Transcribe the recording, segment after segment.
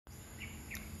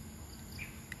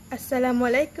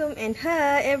Assalamualaikum and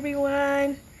hi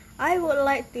everyone. I would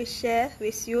like to share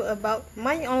with you about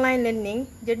my online learning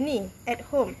journey at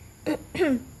home.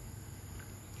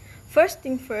 First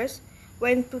thing first,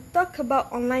 when to talk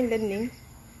about online learning,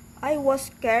 I was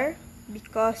scared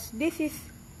because this is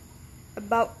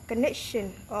about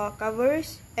connection or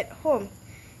coverage at home.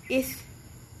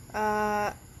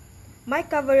 My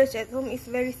coverage at home is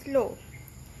very slow.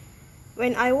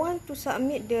 When I want to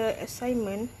submit the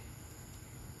assignment,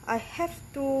 I have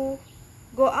to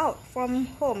go out from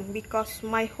home because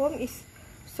my home is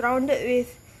surrounded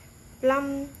with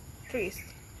plum trees.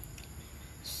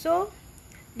 So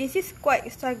this is quite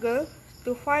a struggle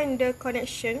to find the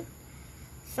connection.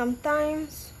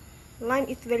 Sometimes line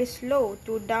is very slow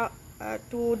to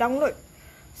download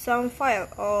some file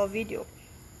or video.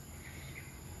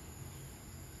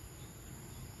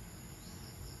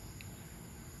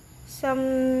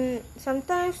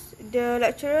 Sometimes the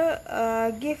lecturer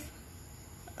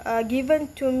given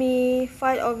to me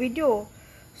file or video,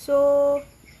 so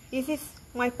this is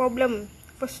my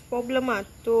first problem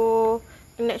to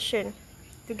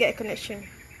get a connection.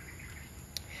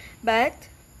 But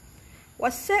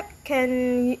WhatsApp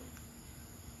can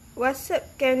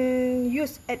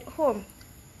use at home.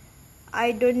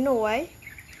 I don't know why.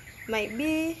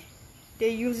 Maybe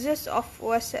the users of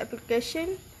WhatsApp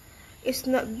application is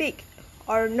not big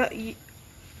or not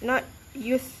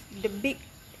use the big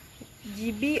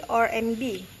GB or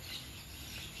MB.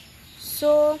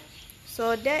 So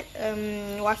that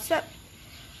WhatsApp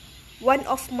one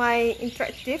of my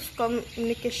interactive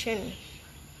communication.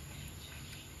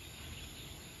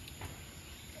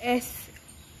 As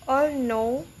all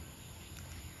know,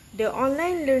 the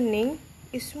online learning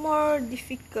is more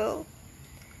difficult.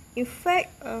 In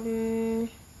fact, the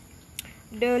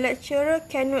lecturer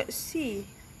cannot see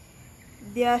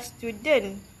their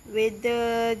student,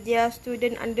 whether their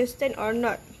student understand or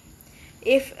not.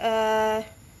 If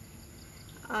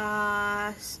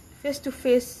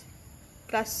face-to-face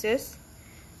classes,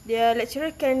 the lecturer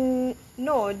can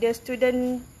know the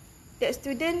student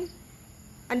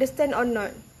understand or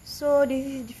not. So this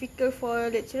is difficult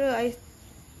for lecturer,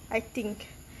 I think.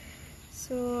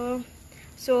 So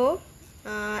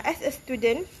as a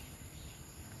student,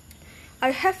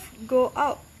 I have go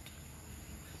out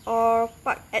or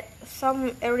park at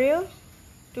some area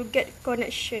to get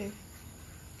connection.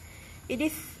 It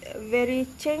is very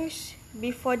changed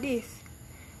before this.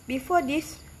 Before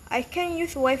this, I can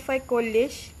use Wi-Fi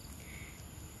college,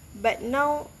 but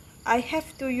now I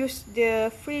have to use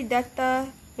the free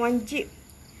data 1 GB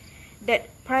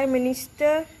that Prime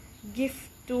Minister give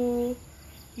to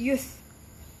youth,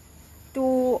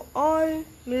 to all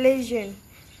Malaysian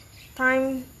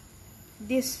time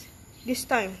this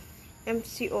time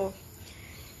MCO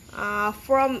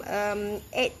from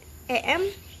 8 AM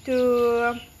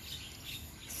to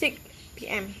 6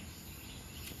 PM.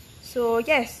 So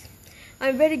yes,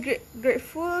 I'm very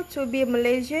grateful to be a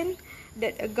Malaysian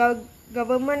that a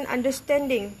government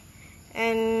understanding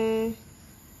and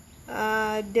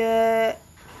the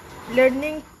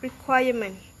learning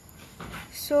requirement.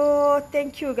 So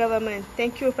thank you government,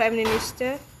 thank you Prime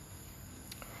Minister.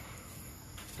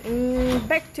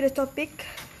 Back to the topic.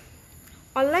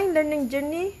 Online learning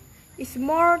journey is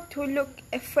more to look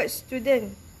effort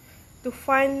student to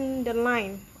find the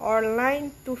line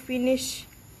to finish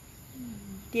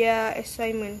their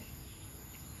assignment.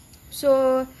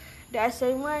 So the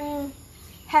assignment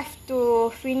have to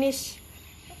finish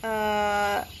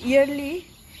yearly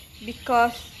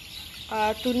because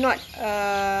to not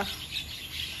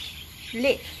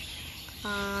late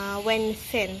when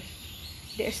send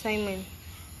the assignment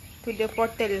to the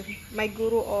portal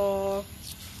MyGuru or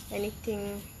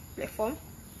anything platform.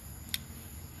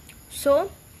 So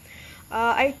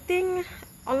I think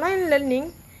online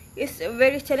learning is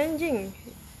very challenging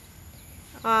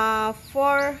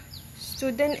for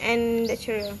student and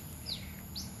lecturer,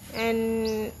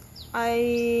 and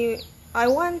I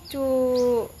want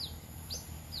to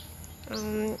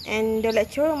and the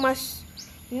lecturer must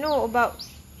know about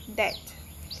that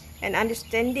and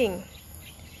understanding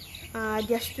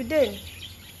their student,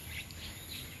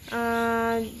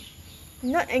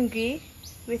 not angry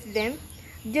with them,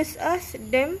 just ask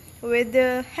them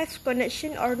whether have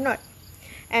connection or not,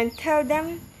 and tell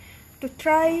them to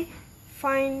try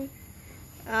find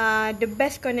the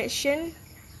best connection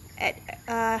at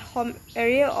home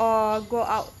area or go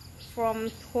out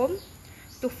from home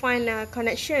to find a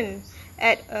connection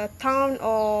at a town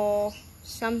or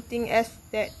something else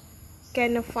that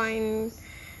can find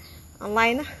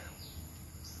online.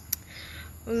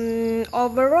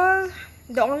 Overall,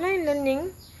 the online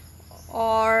learning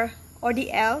or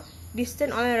ODL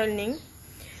distance online learning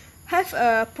have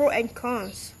pro and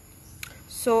cons.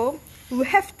 So we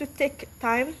have to take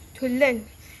time to learn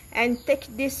and take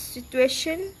this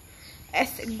situation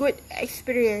as a good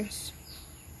experience.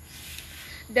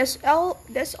 That's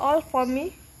all for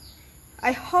me.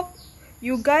 I hope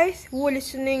you guys who are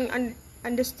listening and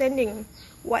understanding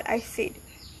what I said.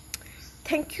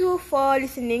 Thank you for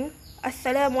listening.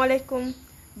 Assalamualaikum.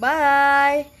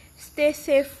 Bye. Stay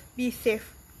safe. Be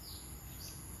safe.